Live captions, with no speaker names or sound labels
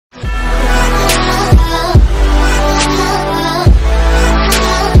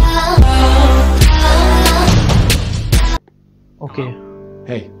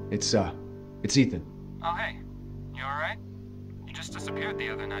Hey, it's Ethan. Oh, hey. You alright? You just disappeared the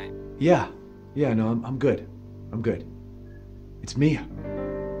other night. Yeah, no, I'm good. I'm good. It's Mia.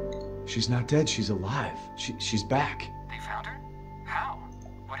 She's not dead, she's alive. She's back. They found her? How?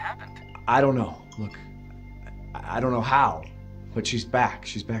 What happened? I don't know. Look, I don't know how, but she's back.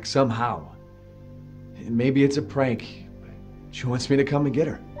 She's back somehow. Maybe it's a prank. She wants me to come and get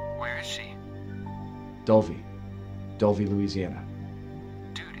her. Where is she? Dulvey, Louisiana.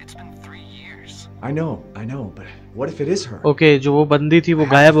 Dude, it's been 3 years. I know, but what if it is her? Okay, जो वो बंदी थी वो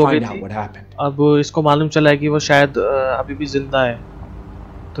गायब हो गई थी। What happened? अब इसको मालूम चला है कि वो शायद अभी भी जिंदा है,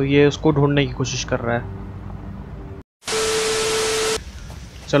 तो ये उसको ढूंढने की कोशिश कर रहा है।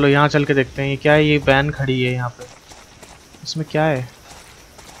 चलो यहाँ चल के देखते हैं ये क्या है। ये वैन खड़ी है यहाँ पे, इसमें क्या है?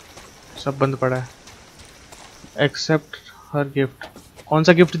 सब बंद पड़ा है। एक्सेप्ट हर गिफ्ट। कौन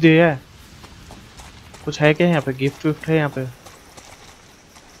सा गिफ्ट दिया है? कुछ है क्या यहाँ पे? गिफ्ट विफ्ट है यहाँ पे?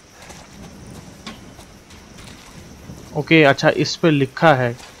 ओके, अच्छा इस पे लिखा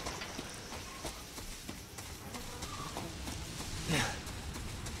है।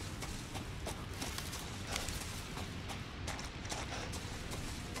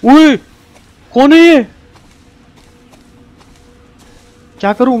 ओए, कौन है ये?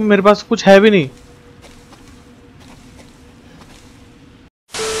 क्या करूं, मेरे पास कुछ है भी नहीं।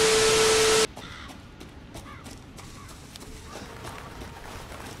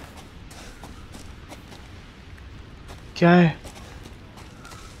 क्या है?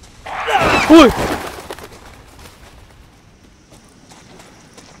 ओए!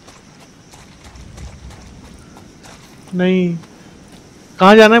 नहीं,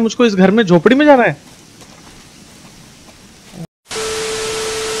 कहाँ जाना है मुझको? इस घर में झोपड़ी में जाना है?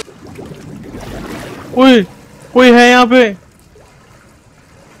 ओए, कोई है यहाँ पे?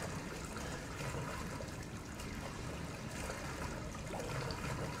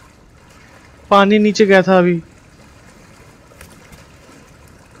 पानी नीचे गया था अभी।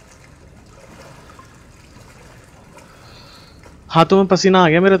 हाथों में पसीना आ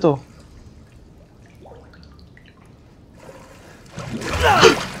गया मेरे तो।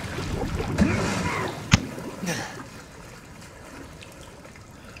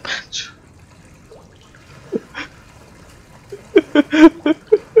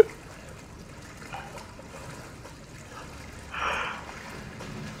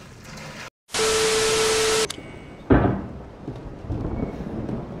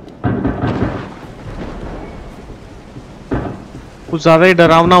 कुछ ज्यादा ही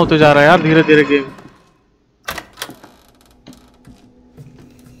डरावना होते जा रहा है यार धीरे धीरे गेम।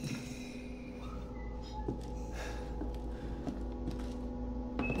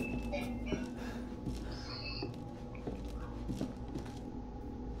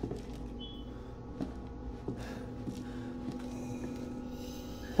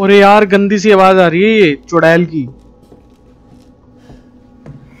 अरे यार गंदी सी आवाज आ रही है ये चुड़ैल की।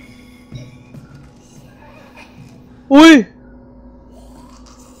 ओए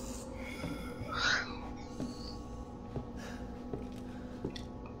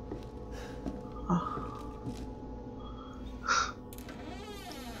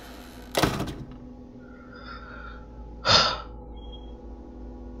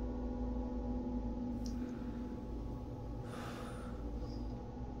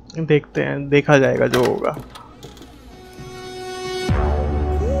देखते हैं, देखा जाएगा जो होगा।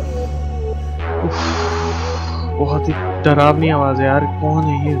 बहुत ही डरावनी आवाज है यार। कौन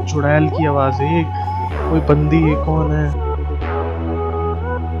है ये? चुड़ैल की आवाज है ये। कोई बंदी है? कौन है?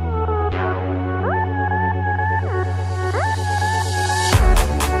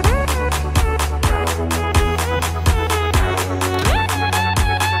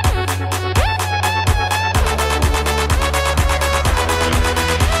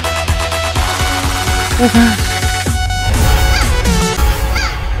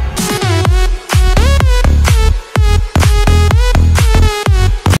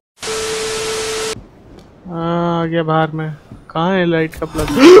 आ गया बाहर में। कहाँ है लाइट का plug?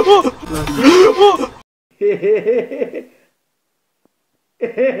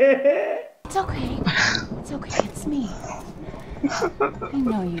 It's okay. It's okay. It's me. I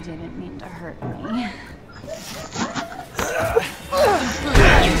know you didn't mean to hurt me.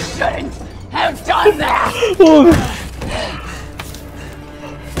 You shouldn't have done that.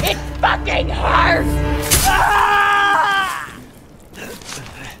 It fucking hurts.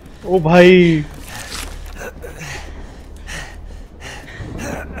 ओ भाई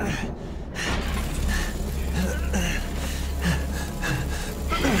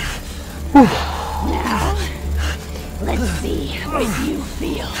Now, let's see what you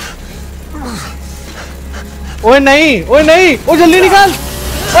feel. ओए नहीं, ओए नहीं, ओ जल्दी निकाल।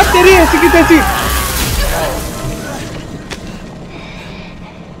 और तेरी ऐसी की तैसी।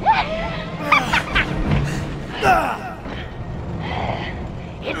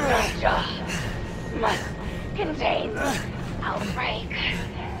 Outbreak.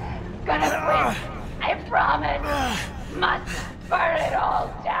 Gonna quit. I promise. Must burn it all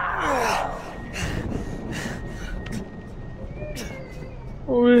down.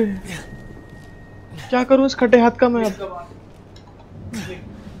 ओए क्या करूं इस खट्टे हाथ का मैं अब?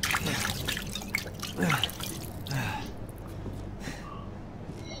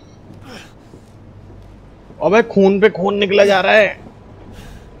 अबे खून पे खून निकला जा रहा है।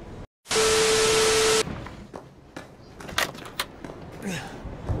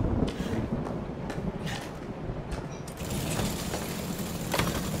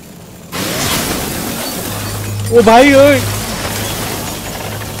 ओ भाई ओए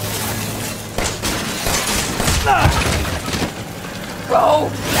Go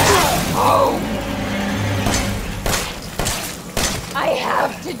home. I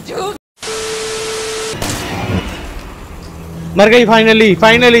have to do. मर गई फाइनली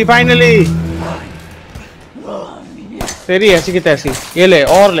फाइनली फाइनली। तेरी ऐसी की तैसी। ये ले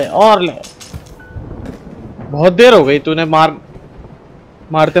और ले और ले। बहुत देर हो गई तूने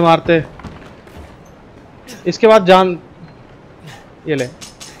मारते मारते। इसके बाद जान ये ले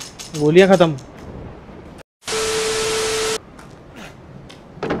गोलियां खत्म।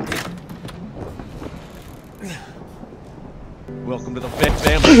 Welcome to the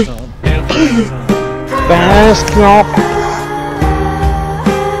family, son. BLAZKO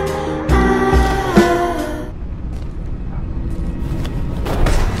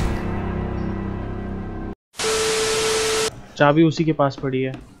चाबी उसी के पास पड़ी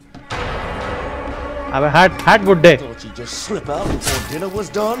है। अबे हट बुड्ढे। Thought you'd just slip out before dinner was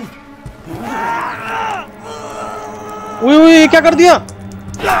done? उई ये क्या कर दिया?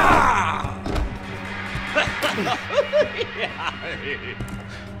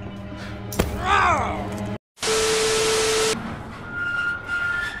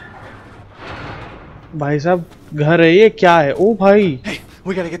 भाई साहब घर है ये क्या है? ओ भाई Hey,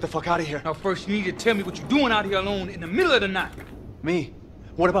 we gotta get the fuck out of here. Now, first, you need to tell me what you're doing out here alone in the middle of the night. Me?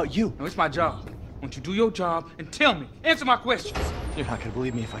 What about you? No, it's my job. Why don't you do your job and tell me? Answer my questions. You're not gonna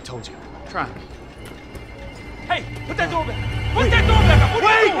believe me if I told you. Try me. Hey, put that door back. Put that door back up. Put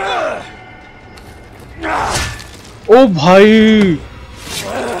that door. ओ भाई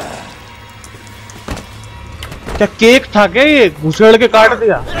क्या cake था क्या? ये घुसेड़ के काट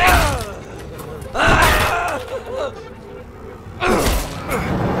दिया।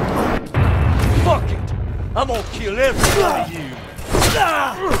 Fuck it! I'm gonna kill every one of you.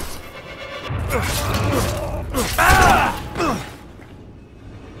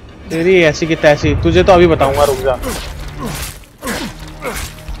 तेरी ऐसी की तैसी। तुझे तो अभी बताऊंगा, रुक जा।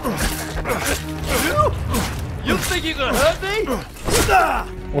 You think you gonna hurt me?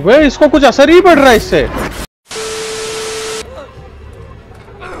 अबे इसको कुछ असर ही पड़ रहा है इससे।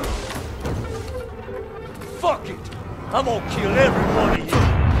 Fuck it! I'm gonna kill every one of you.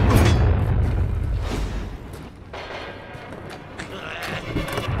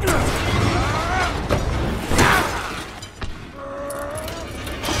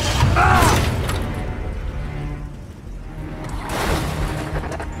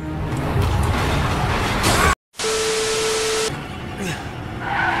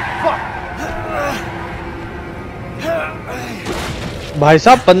 भाई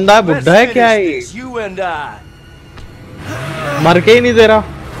साहब बंदा है बुढ़ा है क्या है ये? You and I. मर के ही नहीं दे रहा।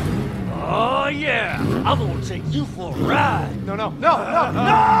 Oh yeah! I'm gonna take you for a ride. No, no, no, no, no!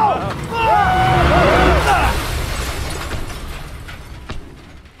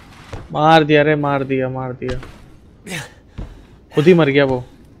 मार दिया रे, मार दिया मार दिया। खुद ही मर गया वो,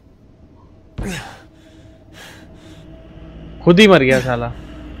 खुद ही मर गया साला।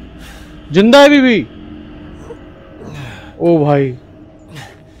 जिंदा है अभी भी। ओ भाई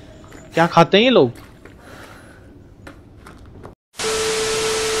क्या खाते हैं ये लोग?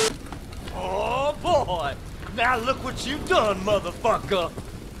 Oh boy! Now look what you've done, motherfucker.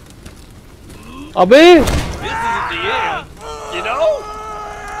 अबे This isn't the end, you know?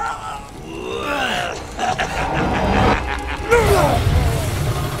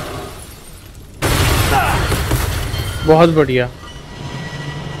 बहुत बढ़िया।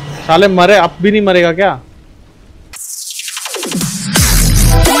 साले मरे, अब भी नहीं मरेगा क्या?